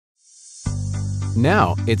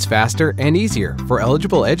Now, it's faster and easier for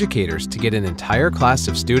eligible educators to get an entire class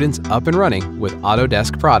of students up and running with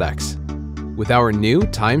Autodesk products. With our new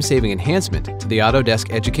time-saving enhancement to the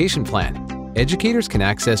Autodesk Education Plan, educators can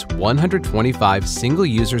access 125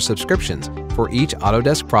 single-user subscriptions for each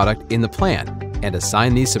Autodesk product in the plan and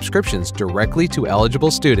assign these subscriptions directly to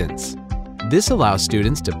eligible students. This allows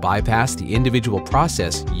students to bypass the individual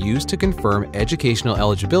process used to confirm educational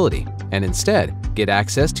eligibility and instead get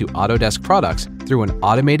access to Autodesk products through an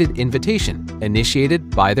automated invitation initiated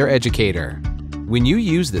by their educator. When you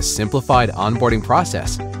use this simplified onboarding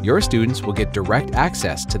process, your students will get direct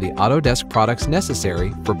access to the Autodesk products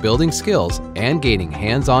necessary for building skills and gaining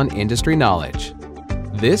hands-on industry knowledge.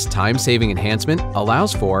 This time-saving enhancement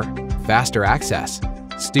allows for faster access.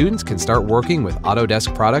 Students can start working with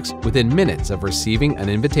Autodesk products within minutes of receiving an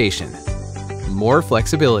invitation. More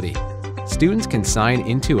flexibility. Students can sign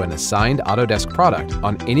into an assigned Autodesk product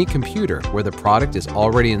on any computer where the product is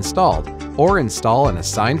already installed, or install an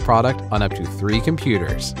assigned product on up to 3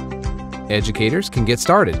 computers. Educators can get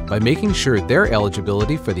started by making sure their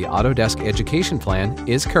eligibility for the Autodesk Education Plan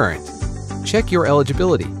is current. Check your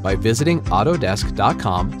eligibility by visiting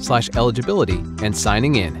autodesk.com/eligibility and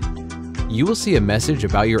signing in. You will see a message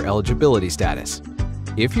about your eligibility status.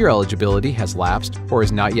 If your eligibility has lapsed or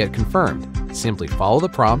is not yet confirmed, simply follow the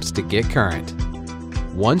prompts to get current.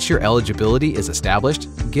 Once your eligibility is established,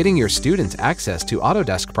 getting your students access to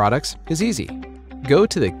Autodesk products is easy. Go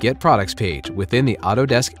to the Get Products page within the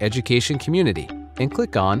Autodesk Education community and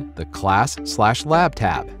click on the Class/Lab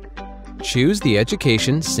tab. Choose the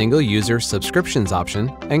Education Single User Subscriptions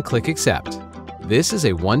option and click Accept. This is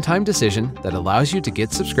a one-time decision that allows you to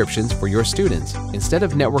get subscriptions for your students instead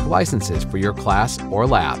of network licenses for your class or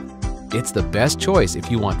lab. It's the best choice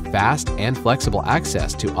if you want fast and flexible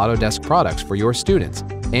access to Autodesk products for your students,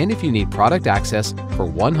 and if you need product access for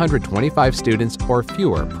 125 students or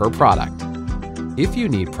fewer per product. If you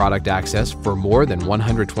need product access for more than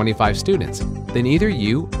 125 students, then either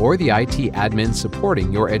you or the IT admin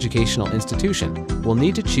supporting your educational institution will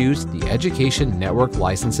need to choose the Education Network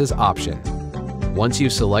Licenses option. Once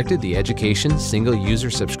you've selected the Education Single User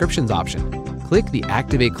Subscriptions option, click the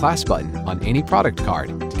Activate Class button on any product card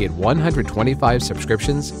to get 125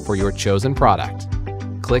 subscriptions for your chosen product.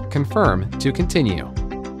 Click Confirm to continue.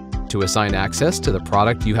 To assign access to the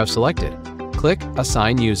product you have selected, click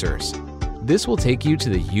Assign Users. This will take you to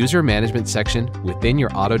the User Management section within your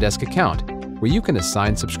Autodesk account, where you can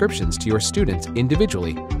assign subscriptions to your students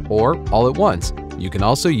individually or all at once. You can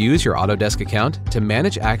also use your Autodesk account to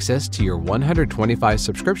manage access to your 125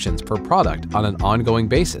 subscriptions per product on an ongoing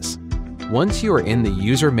basis. Once you are in the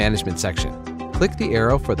User Management section, click the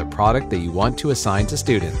arrow for the product that you want to assign to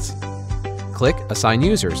students. Click Assign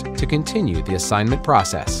Users to continue the assignment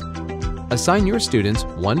process. Assign your students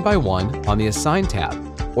one by one on the Assign tab,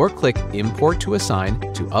 or click Import to Assign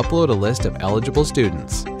to upload a list of eligible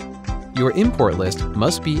students. Your import list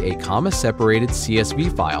must be a comma-separated CSV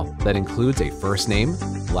file that includes a first name,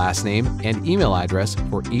 last name, and email address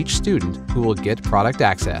for each student who will get product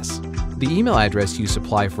access. The email address you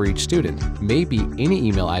supply for each student may be any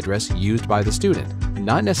email address used by the student,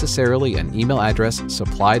 not necessarily an email address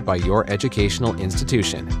supplied by your educational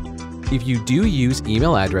institution. If you do use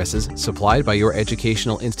email addresses supplied by your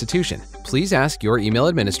educational institution, please ask your email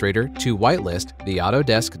administrator to whitelist the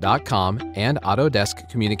Autodesk.com and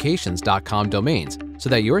AutodeskCommunications.com domains so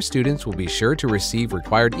that your students will be sure to receive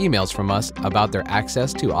required emails from us about their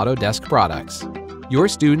access to Autodesk products. Your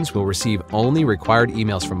students will receive only required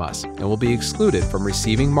emails from us and will be excluded from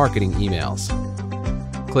receiving marketing emails.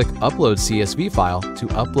 Click Upload CSV file to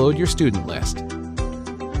upload your student list.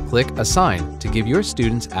 Click Assign to give your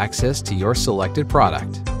students access to your selected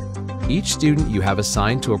product. Each student you have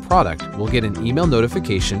assigned to a product will get an email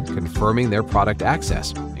notification confirming their product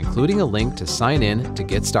access, including a link to sign in to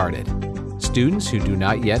get started. Students who do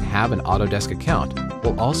not yet have an Autodesk account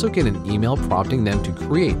will also get an email prompting them to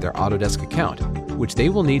create their Autodesk account, which they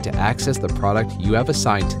will need to access the product you have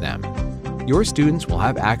assigned to them. Your students will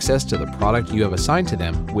have access to the product you have assigned to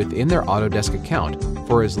them within their Autodesk account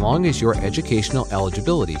for as long as your educational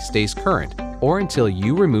eligibility stays current or until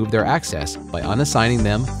you remove their access by unassigning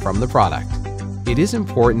them from the product. It is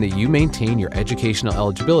important that you maintain your educational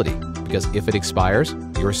eligibility because if it expires,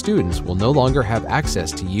 your students will no longer have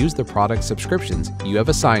access to use the product subscriptions you have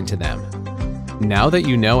assigned to them. Now that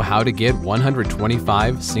you know how to get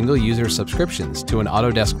 125 single-user subscriptions to an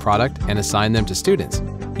Autodesk product and assign them to students,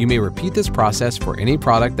 you may repeat this process for any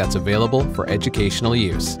product that's available for educational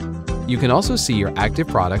use. You can also see your active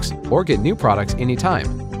products or get new products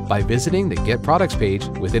anytime by visiting the Get Products page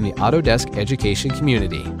within the Autodesk Education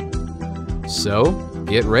community. So,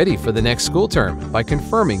 Get ready for the next school term by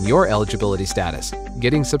confirming your eligibility status,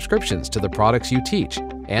 getting subscriptions to the products you teach,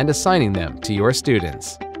 and assigning them to your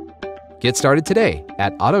students. Get started today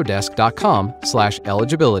at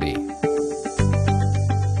autodesk.com/eligibility.